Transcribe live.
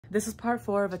This is part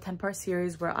 4 of a 10-part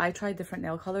series where I try different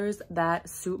nail colors that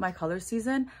suit my color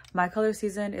season. My color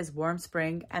season is warm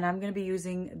spring, and I'm going to be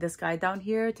using this guide down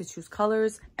here to choose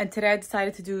colors. And today I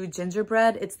decided to do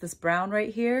gingerbread. It's this brown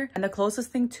right here. And the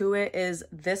closest thing to it is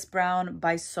this brown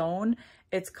by Ssone.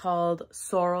 It's called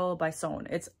Sorrel by Ssone.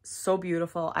 It's so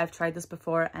beautiful. I've tried this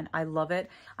before and I love it.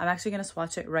 I'm actually going to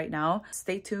swatch it right now.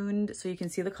 Stay tuned so you can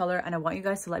see the color, and I want you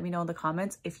guys to let me know in the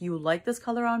comments if you like this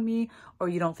color on me or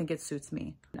you don't think it suits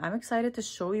me. I'm excited to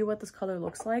show you what this color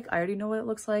looks like. I already know what it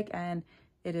looks like and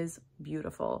it is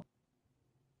beautiful.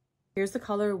 Here's the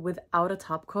color without a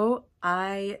top coat.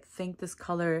 I think this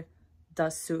color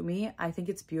does suit me. I think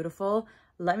it's beautiful.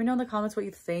 Let me know in the comments what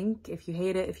you think. If you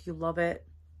hate it, if you love it.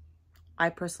 I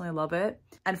personally love it.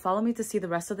 And follow me to see the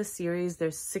rest of the series.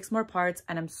 There's 6 more parts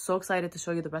and I'm so excited to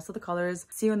show you the rest of the colors.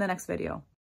 See you in the next video.